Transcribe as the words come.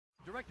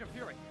Director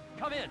Fury,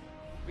 come in.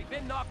 We've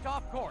been knocked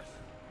off course.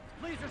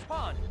 Please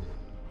respond.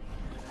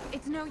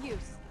 It's no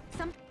use.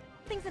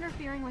 Something's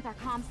interfering with our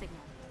comm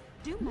signal.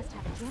 Doom must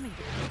have a jamming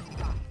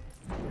device.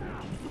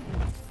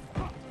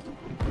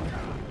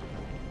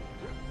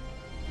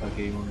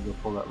 Okay, you want to go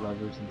pull that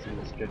lever since it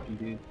was stretchy,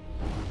 dude?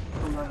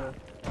 What lever?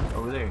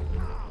 Over there.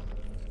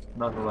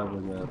 Not the lever,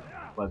 the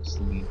web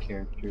slinging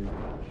character.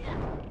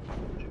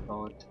 What you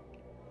call it?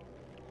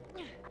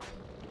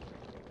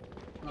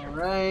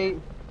 Alright.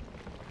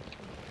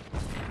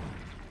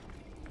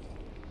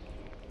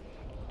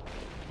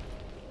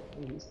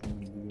 What is this thing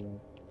to do?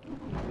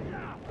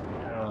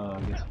 Oh,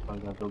 I guess I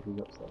probably got to build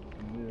it up so I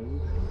can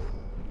move.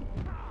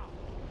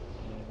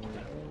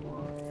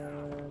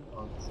 And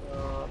on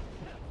top.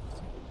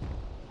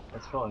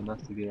 That's probably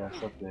enough to get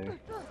us up there.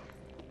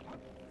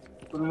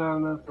 But not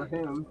enough for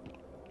him.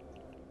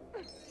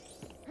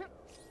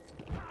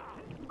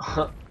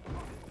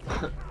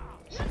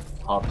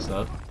 Pops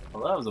up.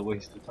 Well, that was a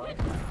waste of time.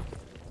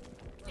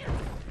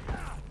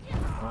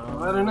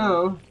 I don't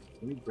know.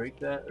 Can we break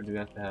that, or do we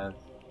have to have...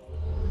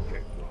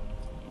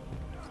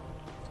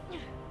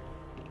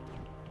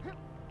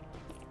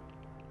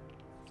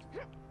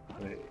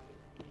 Wait.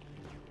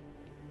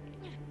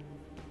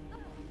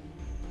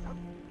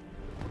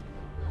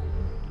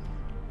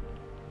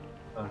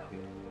 Okay.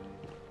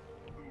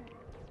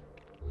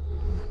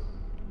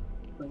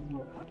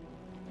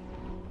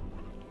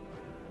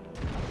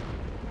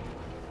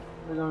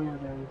 I don't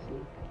have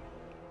anything.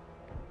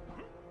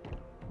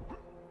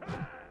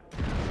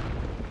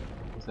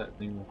 What's that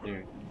thing right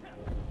there?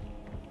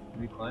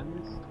 Can we climb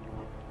this?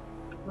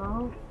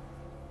 No?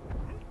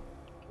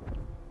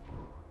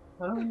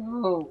 I don't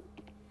know.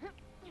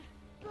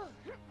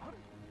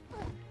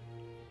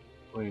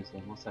 Wait a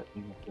second, what's that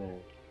thing up there?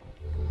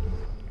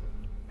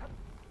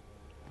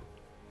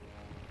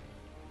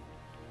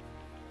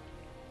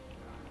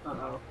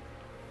 Uh-oh.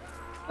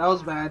 That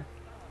was bad.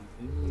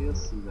 Did anybody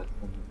else see that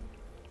coming?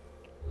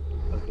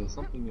 Okay,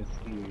 something is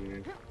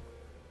here.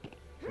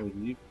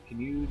 Wait, can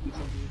you do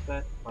something with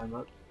that? Climb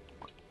up?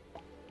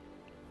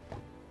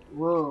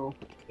 Whoa.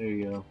 There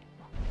you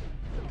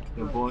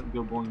go.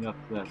 Go boing up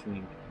to that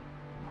thing.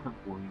 Not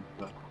boing,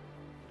 but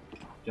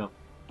jump.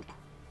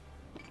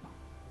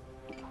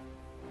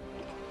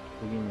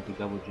 We're doing like a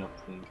double jump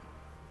thing.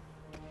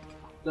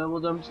 Double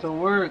jumps don't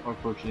work. Or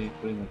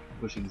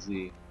pushing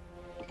Z.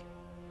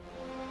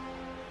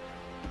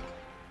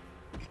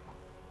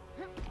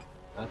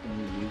 I have to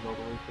move these all the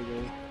way to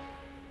there.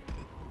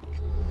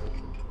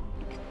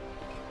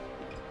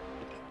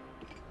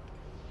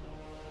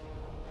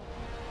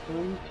 No,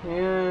 you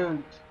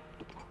can't.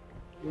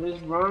 What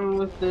is wrong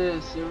with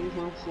this?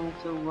 Everything seems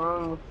so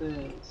wrong with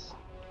this.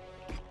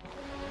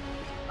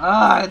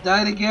 Ah, I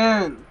died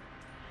again!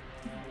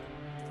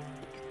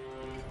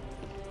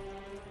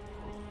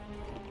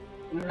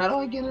 And how do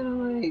I get it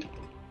right?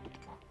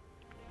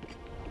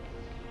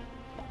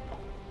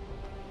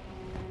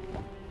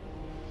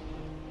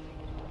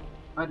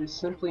 I just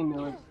simply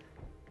know it.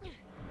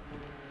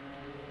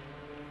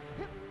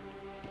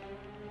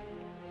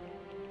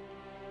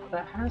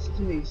 That has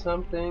to be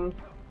something.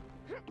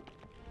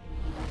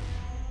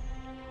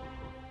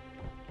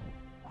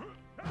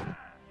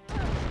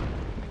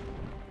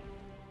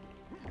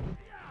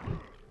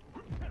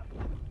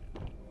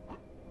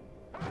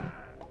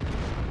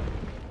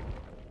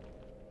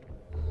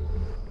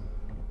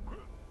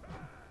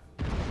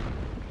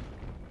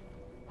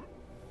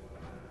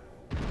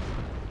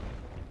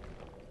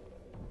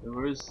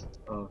 Where's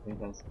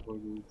Fantastic Four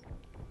dudes?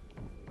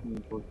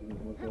 Communicating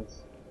with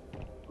us.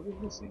 What is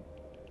missing?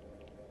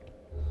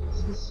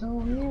 This is so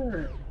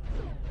weird.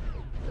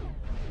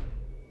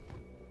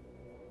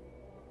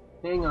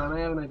 Hang on, I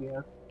have an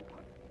idea.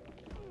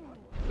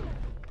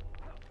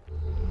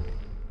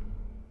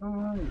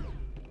 Alright.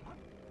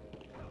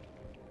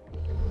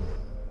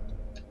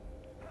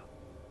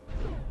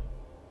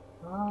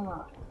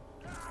 Ah.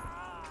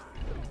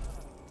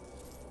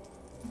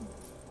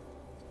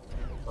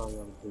 Probably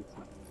ought to do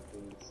something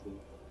to see.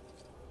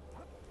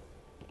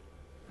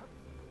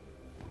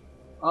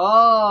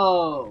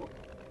 Oh!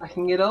 I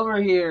can get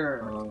over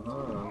here!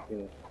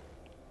 Okay.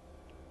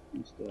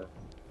 Do stuff.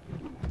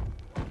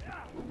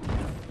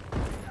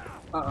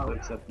 Uh-oh.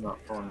 Except not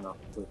falling off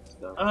the cliff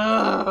stuff.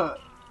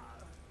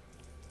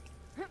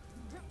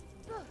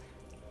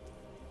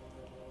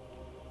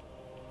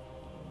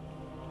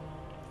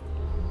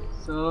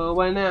 So,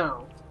 what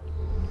now?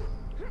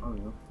 I don't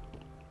know.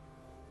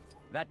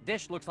 That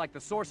dish looks like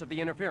the source of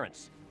the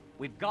interference.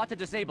 We've got to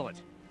disable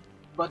it.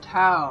 But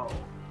how?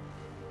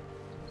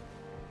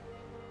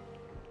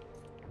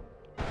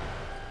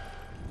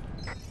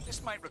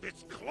 This might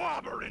it's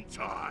clobbering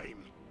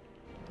time.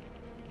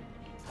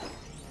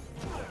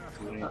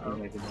 So anything I can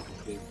make it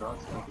stay across?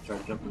 I could try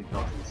jumping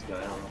across this guy. I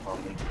don't know if I'll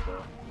make it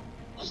though.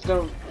 Just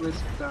don't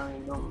risk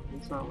dying. Don't.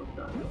 It's not worth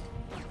dying.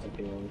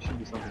 Okay, well, there should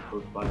be something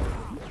close by. I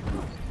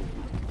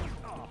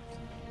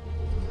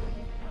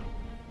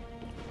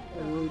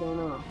really don't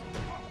know.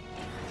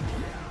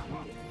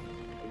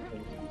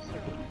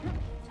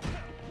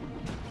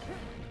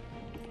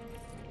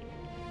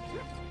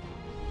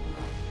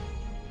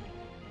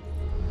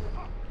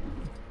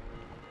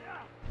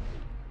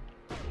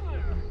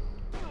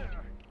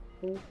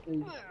 What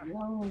is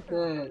wrong with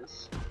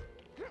this?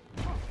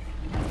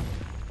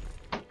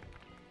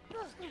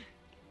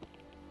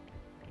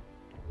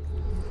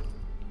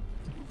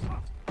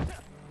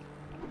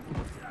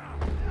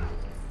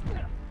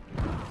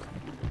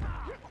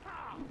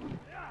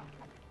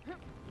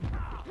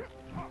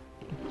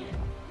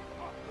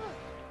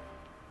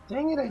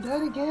 Dang it, I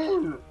died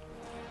again!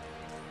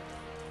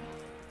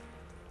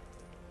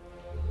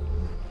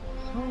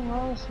 So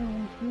lost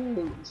and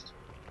confused.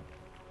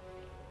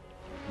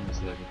 Let me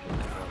see if I can kill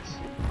that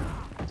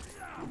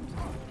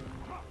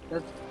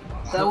house.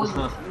 That was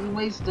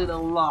wasted a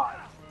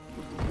lot.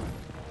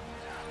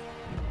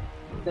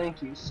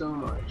 Thank you so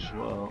much.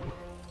 Well,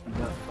 you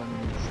got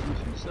finding the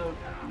solution, so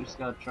you just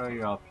gotta try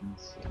your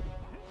options.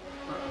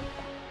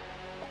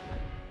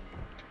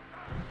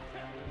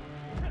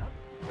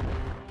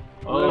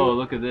 Oh,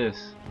 look at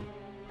this.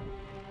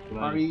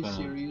 What I Are you found.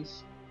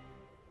 serious?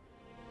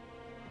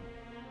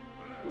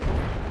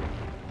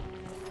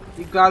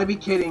 You gotta be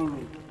kidding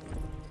me.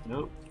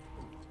 Nope.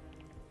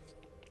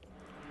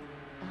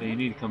 Hey, you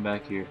need to come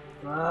back here.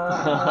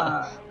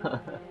 Ah. Oh,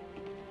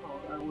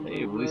 that was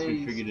Hey, a at least we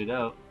waste. figured it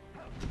out.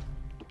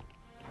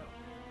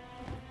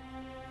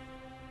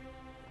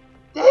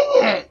 Dang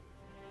it!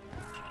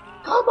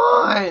 Come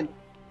on!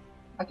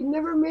 I can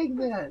never make I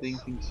this.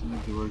 think things you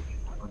need to work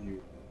on your.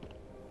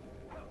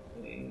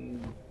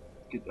 And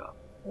good job.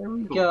 There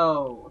we Cool.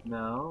 go.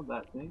 Now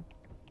that thing.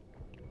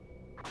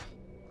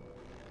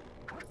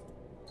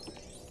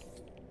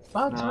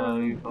 About Now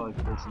you time. probably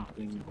pull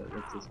something that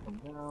lets us come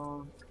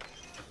down.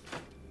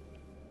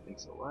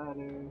 Makes a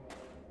ladder.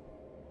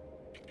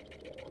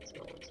 Yeah, that's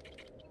not what's.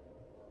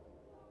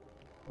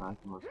 Now I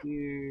come up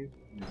here.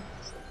 And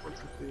it's like,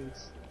 what's the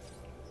face?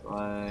 So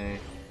I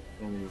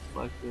can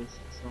reflect this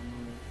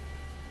somewhere.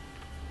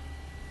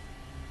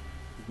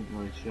 You can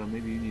really show.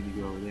 Maybe you need to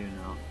go over there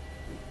now.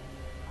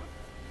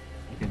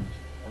 I can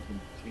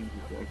change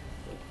the direction,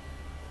 but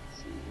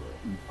let's see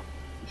where.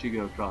 You should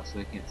go across so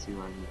I can't see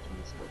where I need to turn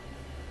this stuff.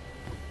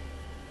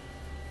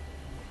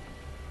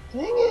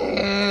 Dang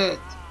it!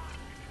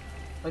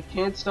 I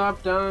can't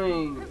stop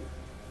dying.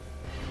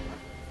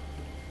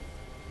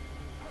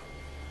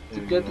 It's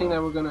a good thing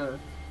that we're gonna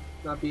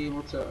not be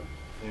able to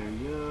There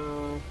we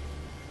go.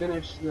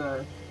 finish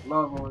the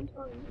level in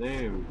time.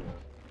 There we go.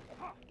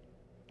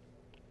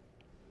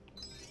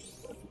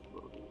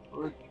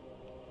 Work.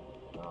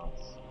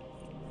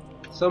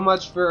 Nice. So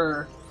much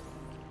for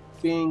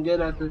being good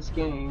at this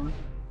game.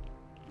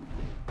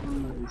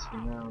 At least for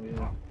now,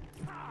 yeah.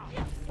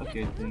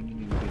 Okay, thing, you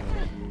need to get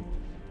out of here.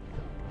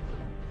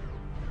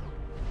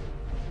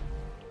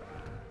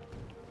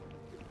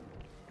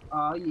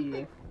 Oh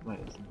yeah. Might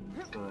have something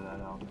to throw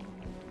that out.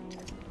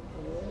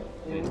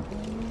 And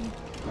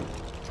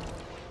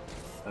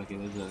Okay,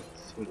 there's a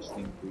switch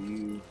thing for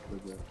you for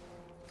the.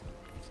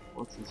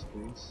 What's his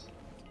face?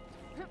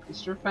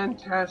 Mr.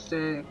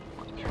 Fantastic.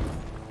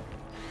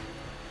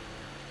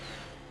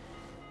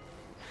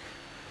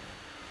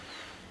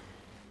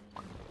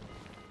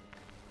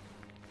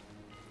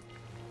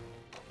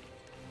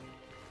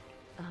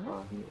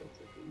 Oh, here, that's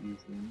like a U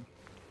thing.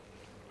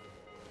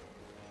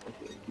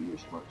 Okay, do your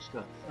smart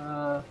stuff.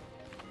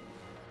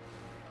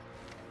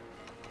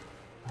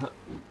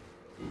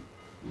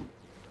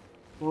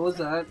 What was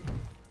that?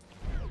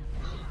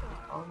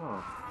 Oh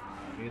no.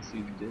 I guess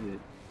you did it.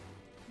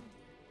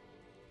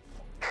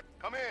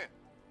 Come in.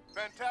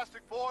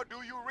 Fantastic Four, do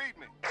you read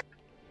me?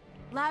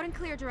 Loud and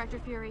clear, Director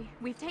Fury.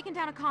 We've taken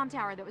down a comm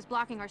tower that was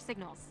blocking our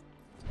signals.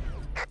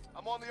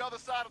 I'm on the other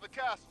side of the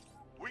castle.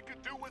 We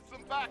could do with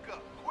some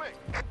backup, quick.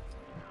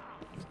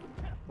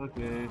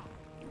 Okay.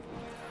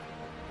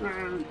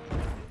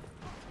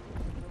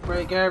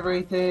 Break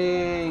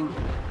everything.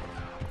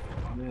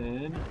 And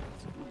then.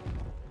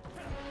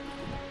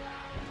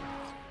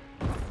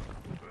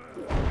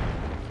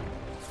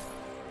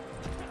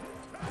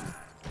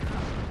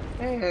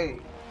 Hey,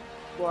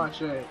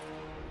 watch it.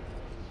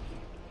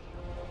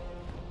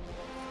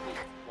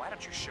 Why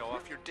don't you show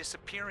off your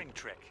disappearing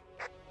trick?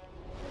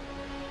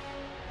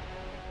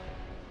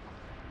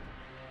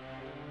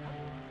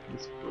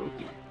 It's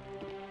broken.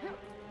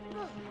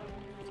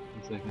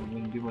 It's like, I'm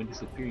gonna do my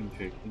disappearing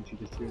trick. Didn't you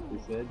just hear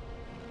what they said?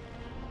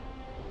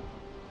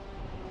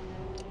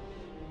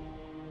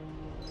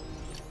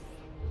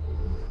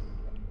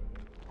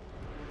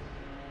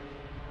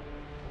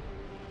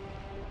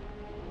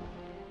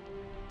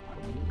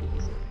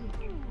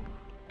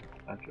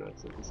 After I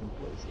set this in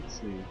place, let's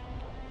see.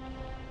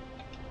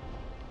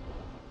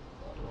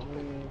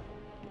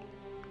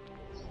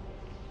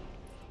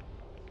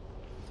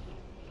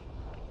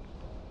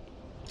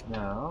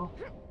 Now,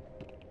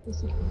 this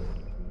is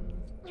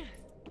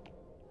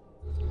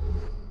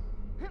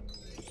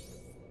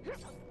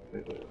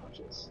wait, watch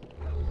this.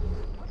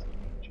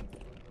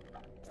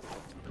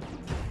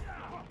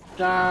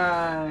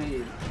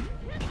 Died.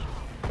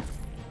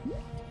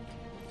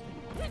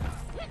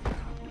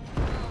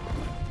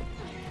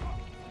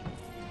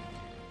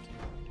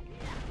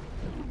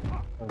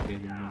 Okay,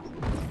 then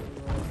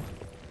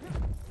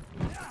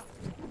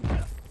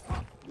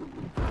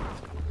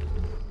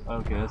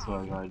Okay, that's what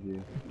I gotta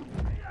do.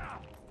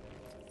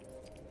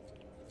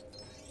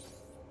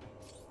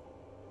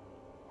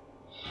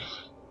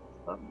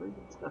 Stop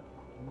breaking stuff.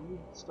 Move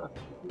stuff.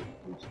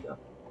 Do stuff.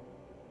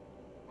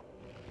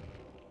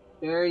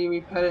 Very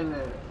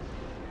repetitive.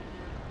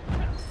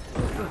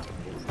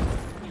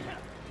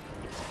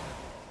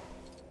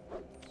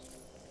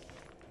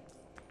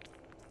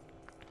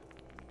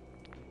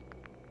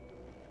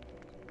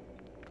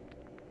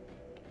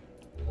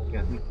 Okay,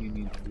 I think you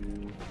need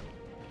to.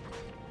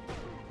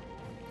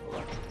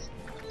 Alexis.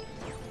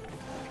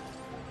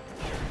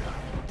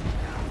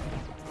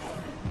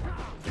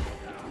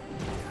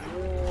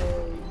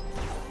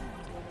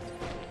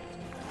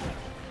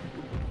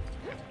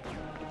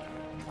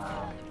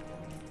 Wow.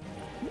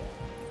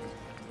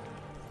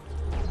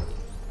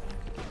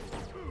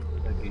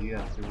 Okay, you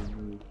have to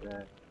remove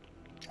that.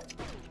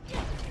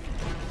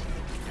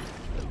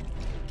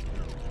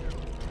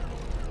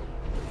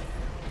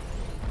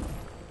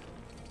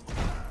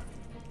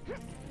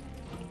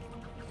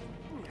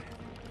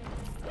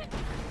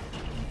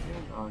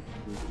 I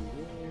can go through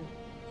there.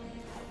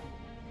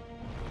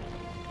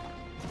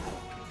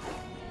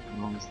 As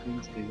long as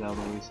thing stays out of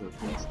the way, so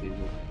thing stays up.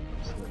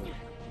 So.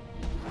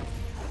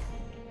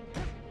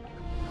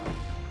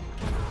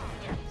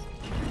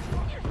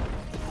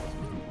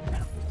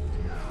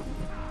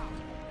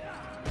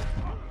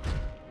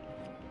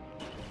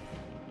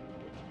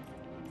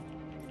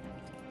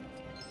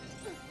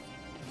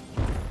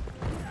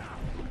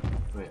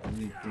 Wait, I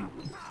need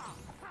things.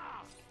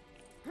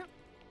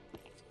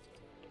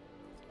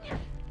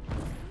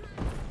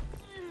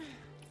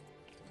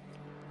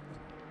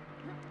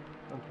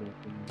 Okay,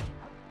 then.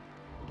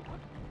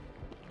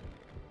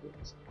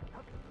 Oops.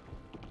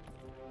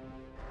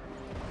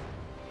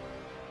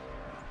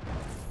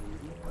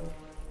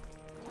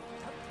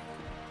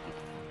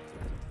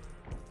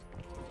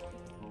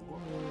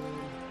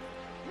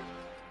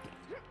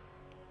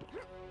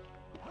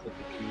 Set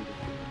the key to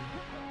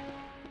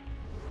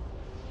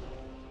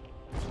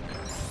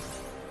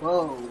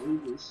Whoa, we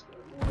just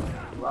a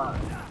lot.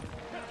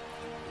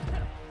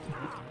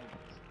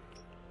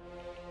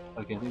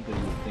 okay, I think there's a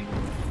thing to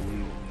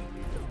leave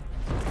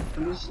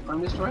maybe.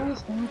 I'm destroying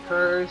this thing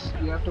first.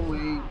 You have to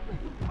wait.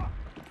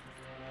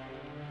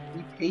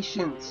 Be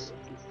patient.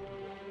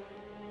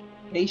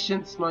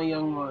 Patience, my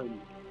young one.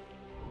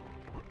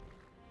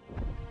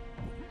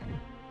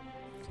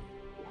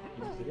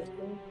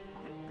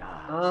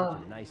 Ah,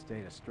 such a nice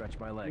day to stretch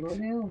my What legs. do I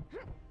do?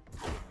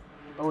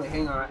 Oh wait,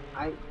 hang on.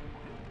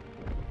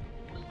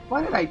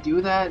 Why did I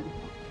do that?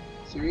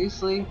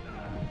 Seriously?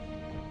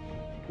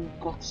 You've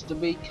got to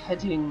be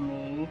kidding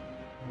me.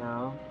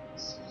 No.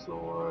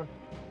 Sore.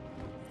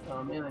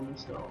 Oh man, I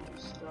missed all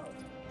this stuff.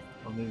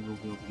 Or maybe we'll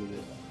be able to get it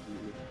after we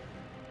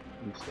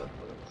do stuff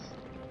first.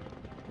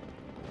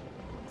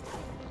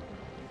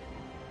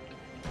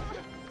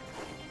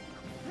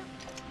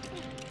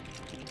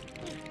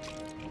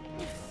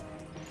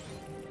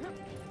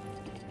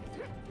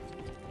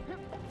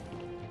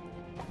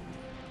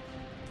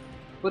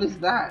 What is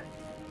that?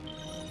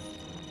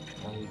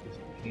 Now you just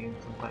became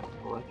some type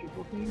of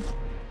electrical thing.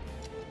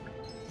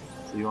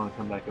 So you want to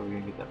come back over here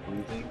and get that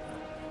blue thing?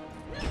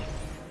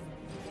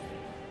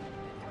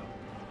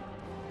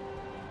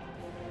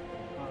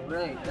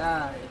 Alright,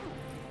 die.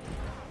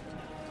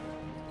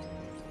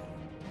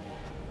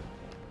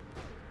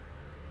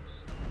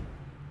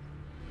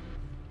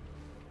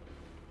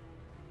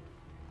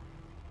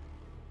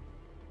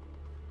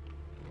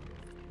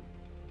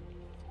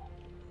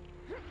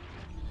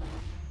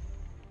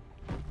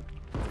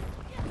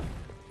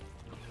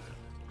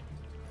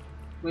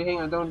 Wait,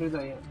 hang on, don't do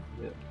that yet.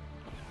 Yeah.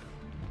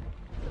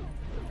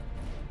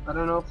 I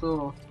don't know if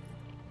they'll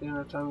get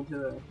enough time into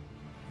the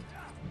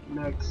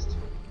next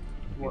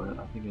one.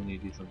 I think I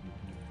need to do something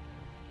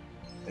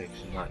here.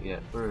 Actually, not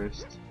yet.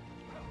 First.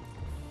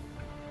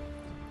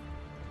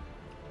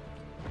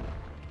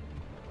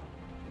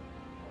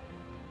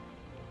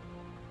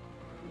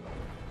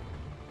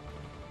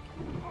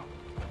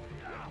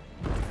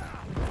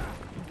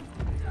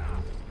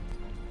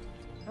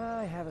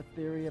 I have a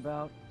theory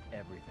about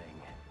everything.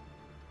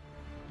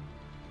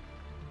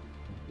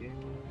 Okay,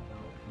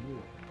 I'll move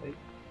it, right?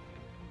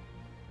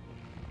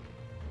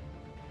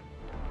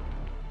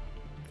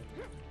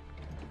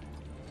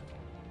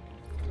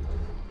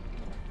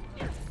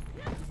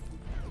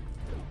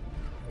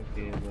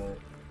 Okay, but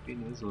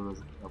being invisible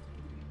doesn't help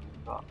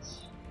thoughts.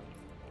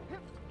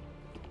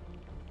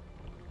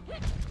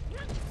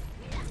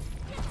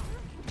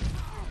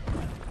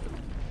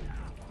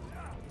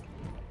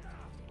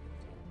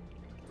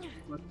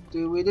 What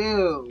do we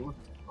do?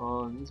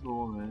 Oh, invisible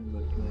woman,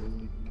 but can I do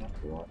anything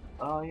after that?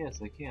 Oh,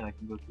 yes, I can. I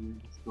can go through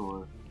this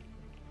door.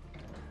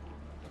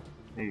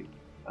 Hey,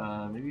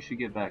 maybe you should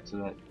get back so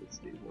that it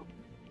stays open.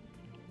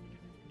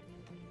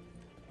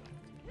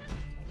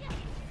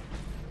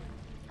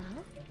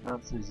 Now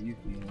it says you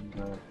can,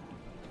 but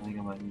I think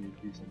I might need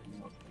to do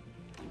something else.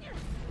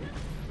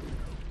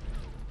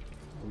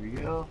 There we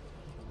go.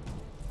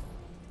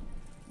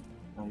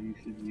 Now you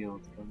should be able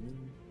to come in.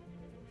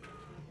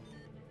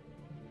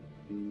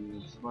 do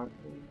a smart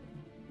thing.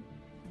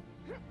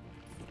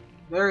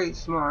 Very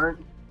smart.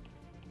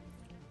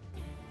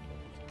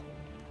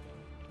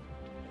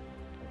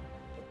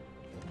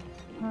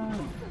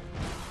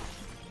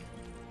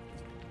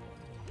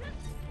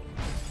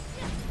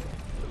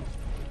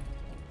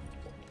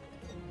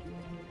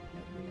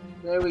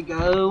 There we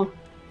go.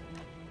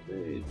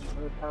 Bridge.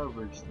 What a power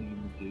bridge thing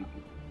in the jig.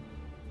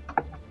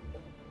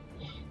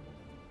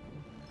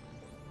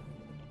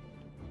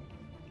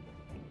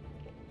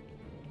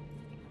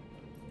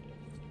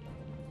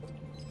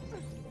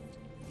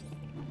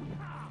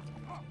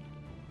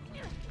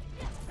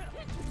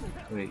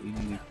 Wait, you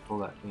need to pull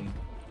that thing.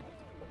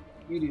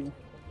 You do.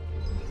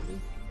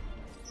 It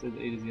says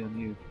A to Z on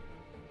you.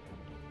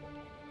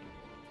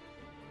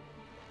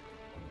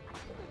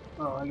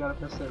 Oh, I gotta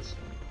press this.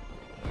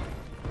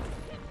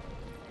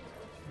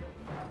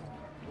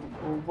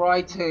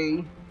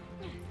 Alrighty.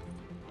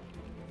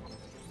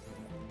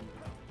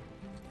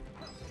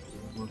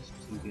 Most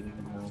to getting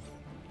enough.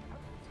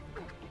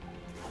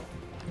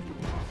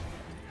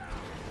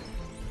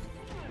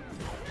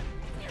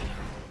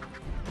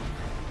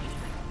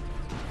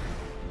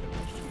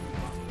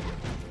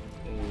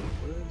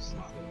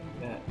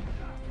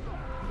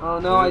 Oh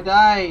no, I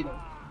died!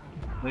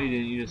 No, you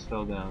didn't. You just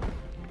fell down.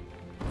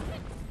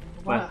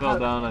 When I What? fell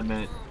down, I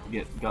meant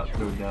got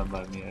thrown down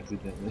by me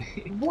accidentally.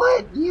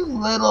 What? You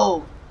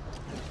little...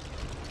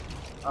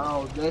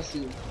 Oh, this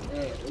is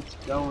it. It's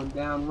going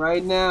down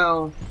right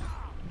now.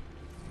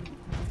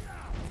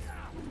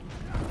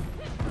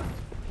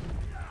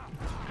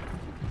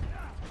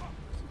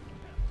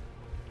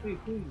 Hey,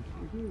 please,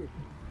 you're here.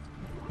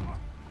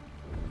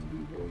 Be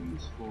very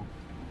useful.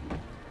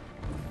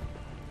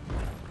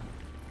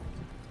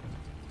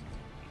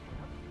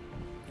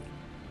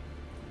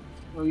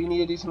 Oh, you need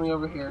to do something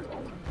over here.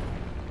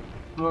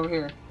 Come over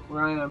here,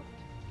 where I am.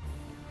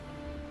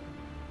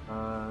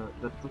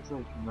 That looks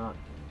like not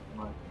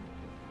my.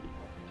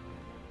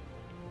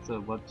 It's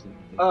a web thing.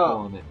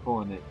 Oh.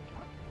 Pulling it.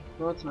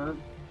 No, it's not.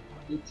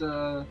 It's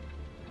Spider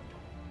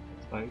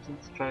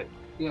sense. Try it.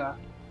 yeah.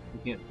 You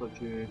can't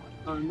put your.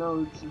 Oh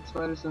no, it's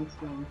spider sense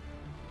thing.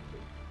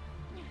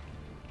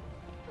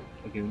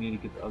 Okay, we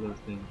need to get the other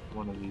thing.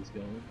 One of these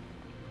going.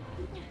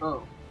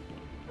 Oh.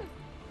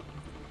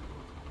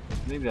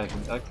 Maybe I can.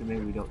 Actually,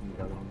 maybe we don't need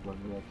the other ones. But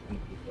maybe I just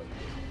need to get that.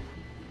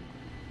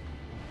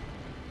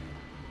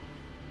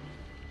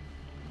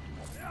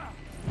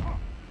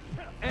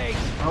 Hey!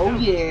 Oh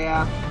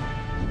yeah.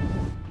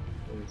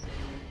 There's-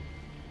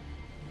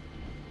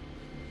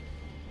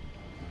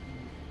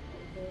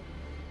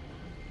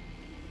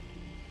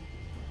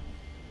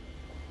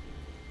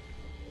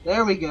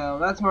 There we go.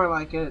 That's more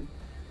like it.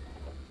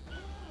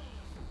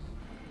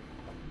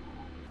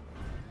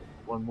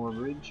 One more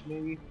bridge,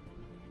 maybe?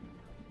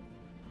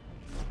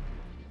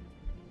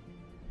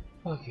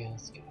 Okay,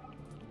 let's go.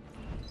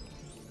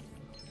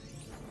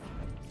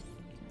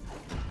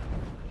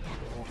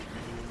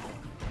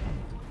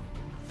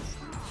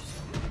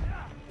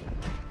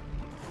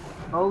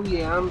 Oh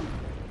yeah, I'm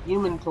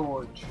Human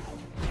Torch.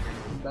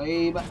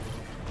 Babe.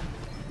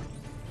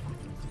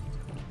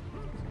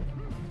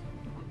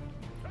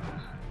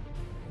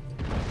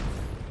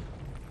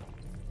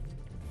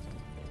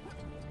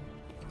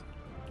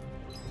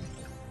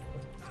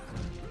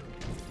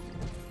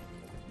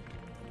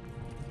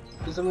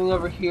 There's something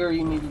over here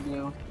you need to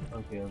do.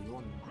 Okay, I was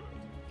wondering.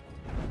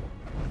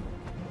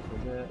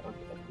 Is that up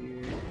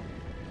here?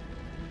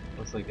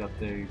 Looks like up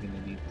there you're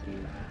gonna need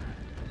to.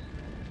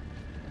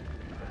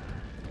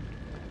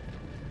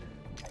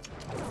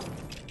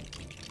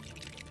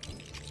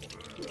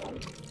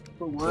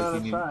 Oh, 1 out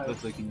of 5.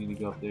 Looks like you need to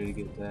go up there to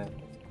get that.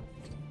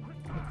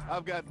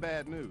 I've got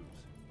bad news.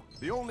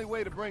 The only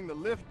way to bring the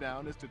lift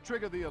down is to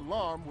trigger the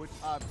alarm, which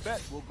I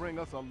bet will bring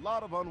us a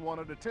lot of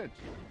unwanted attention.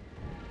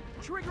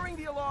 Triggering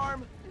the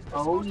alarm? Is this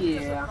Oh, supposed to be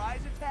a yeah. surprise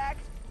attack?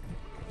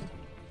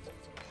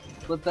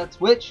 Flip that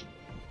switch.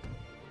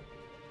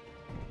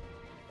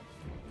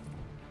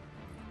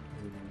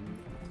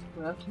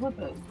 Flip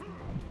it.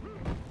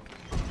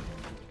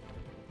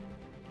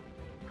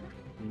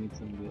 You need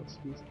somebody else.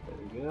 There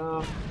we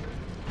go.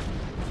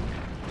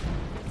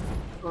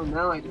 Oh,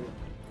 now I do.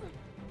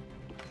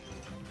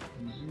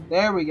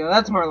 There we go.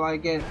 That's more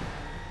like it.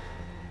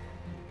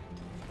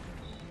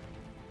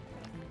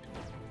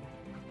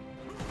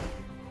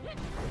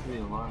 The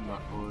alarm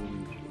got already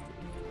triggered.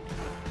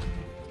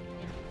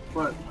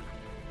 What?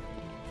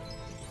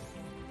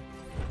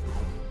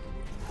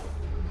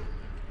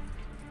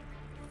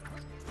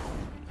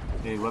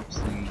 Okay, web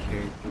slinging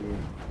character.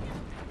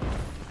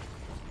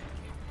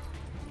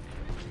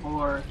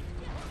 Or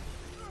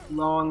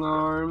long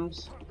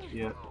arms.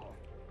 Yep.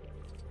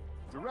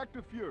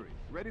 Director Fury,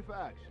 ready for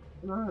action.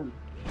 Come on.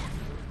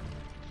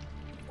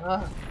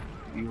 Ah.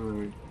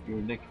 You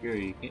were Nick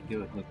Fury. You can't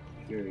do it, Nick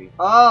Fury.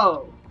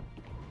 Oh.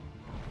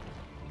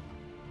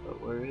 But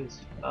where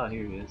is? Ah,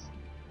 here he is.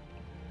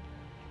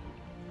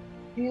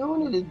 He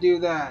wanted to do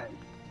that.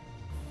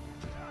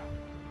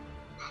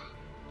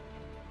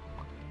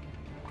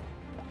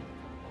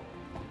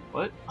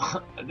 What?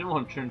 I didn't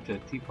want to turn into a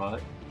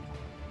teapot.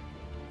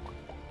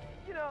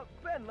 know,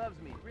 Ben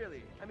loves me,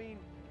 really. I mean,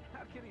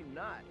 how could he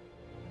not?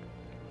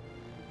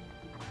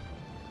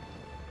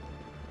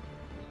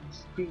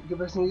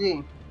 Give us an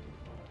ID.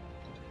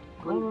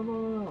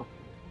 No.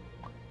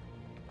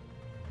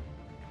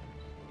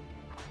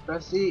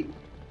 Press E.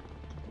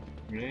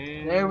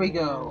 And There we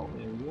go.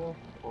 There we go.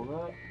 Hold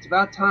that. It's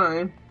about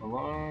time.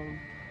 Alarm.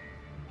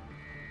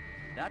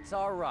 That's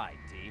all right,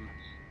 team.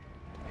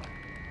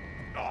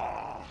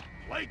 Oh,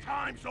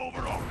 playtime's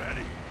over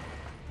already.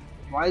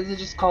 Why is it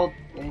just called?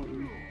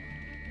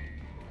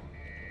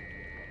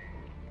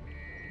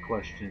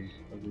 Question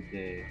of the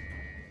day.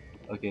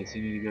 Okay, so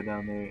you need to go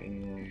down there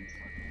and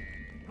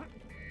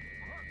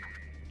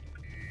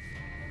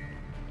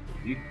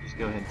you can just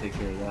go ahead and take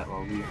care of that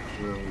while we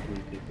really do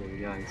take care of the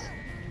guys.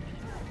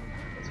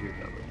 That's your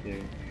job right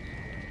there.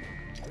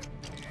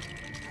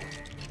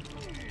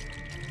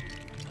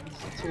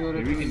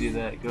 If we can do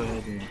that, go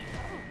ahead and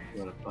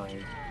go to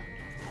fire.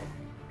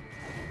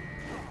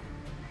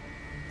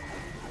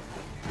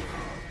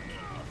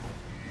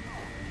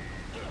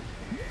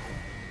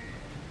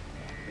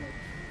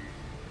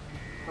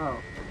 Oh.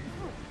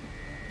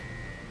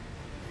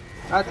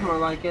 That's more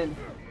like it.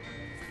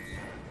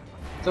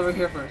 It's over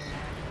here first.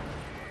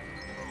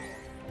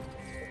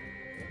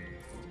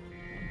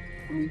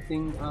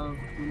 Anything of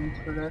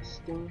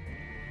interesting?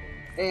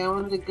 Hey, I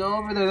wanted to go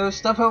over there. There's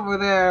stuff over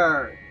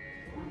there.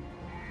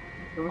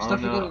 There was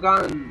stuff we could have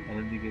gotten. I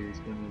didn't think it was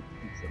gonna.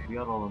 We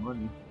got all the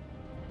money.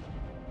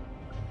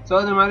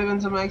 So there might have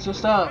been some extra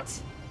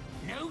stuff.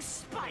 No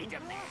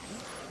Spider-Man?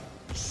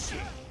 Shit.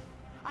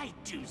 I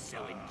do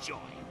so enjoy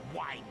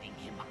winding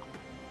him up.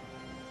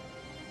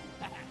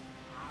 How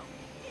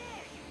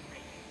dare you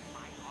break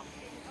my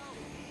office?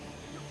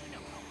 Don't you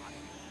know how hard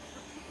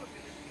look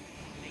at this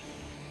thing?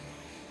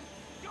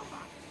 Come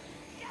on,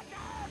 get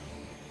them!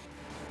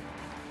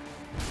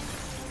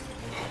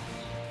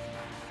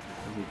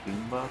 Is it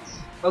Beanbots?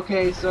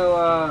 Okay, so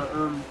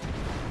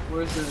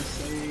where's the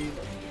save?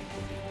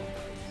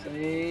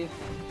 Save.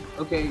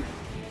 Okay,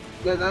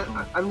 guys,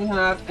 I'm gonna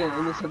have to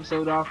end this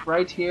episode off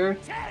right here.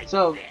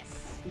 So,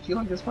 if you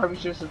like this part, be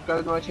sure to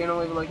subscribe to my channel,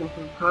 leave a like and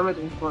comment,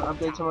 and for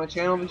updates on my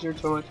channel, be sure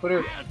to join my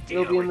Twitter.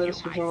 It'll be in the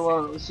description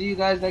below. We'll see you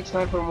guys next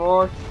time for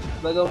more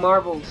LEGO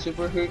Marvel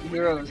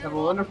Superheroes. Have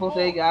a wonderful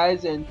day,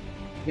 guys, and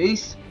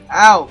peace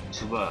out.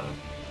 Goodbye.